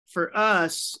For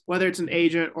us, whether it's an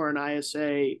agent or an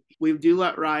ISA, we do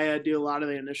let Raya do a lot of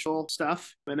the initial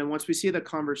stuff. And then once we see the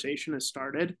conversation has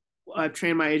started, I've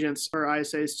trained my agents or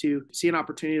ISAs to see an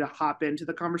opportunity to hop into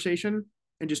the conversation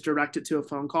and just direct it to a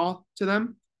phone call to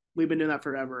them. We've been doing that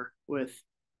forever with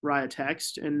Raya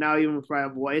text. And now even with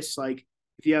Raya voice, like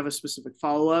if you have a specific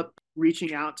follow-up,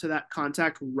 reaching out to that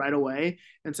contact right away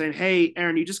and saying, hey,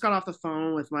 Aaron, you just got off the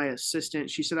phone with my assistant.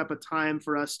 She set up a time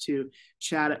for us to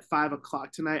chat at 5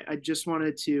 o'clock tonight. I just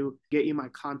wanted to get you my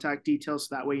contact details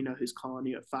so that way you know who's calling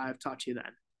you at 5. Talk to you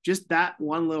then. Just that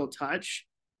one little touch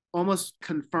almost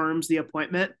confirms the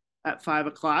appointment at 5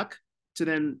 o'clock. So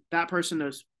then that person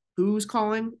knows who's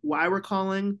calling, why we're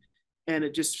calling, and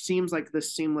it just seems like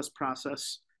this seamless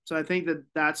process. So I think that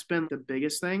that's been the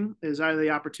biggest thing is either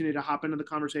the opportunity to hop into the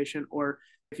conversation, or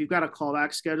if you've got a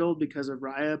callback scheduled because of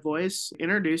Raya voice,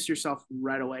 introduce yourself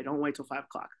right away. Don't wait till 5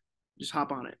 o'clock. Just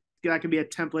hop on it. That could be a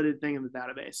templated thing in the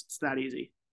database. It's that easy.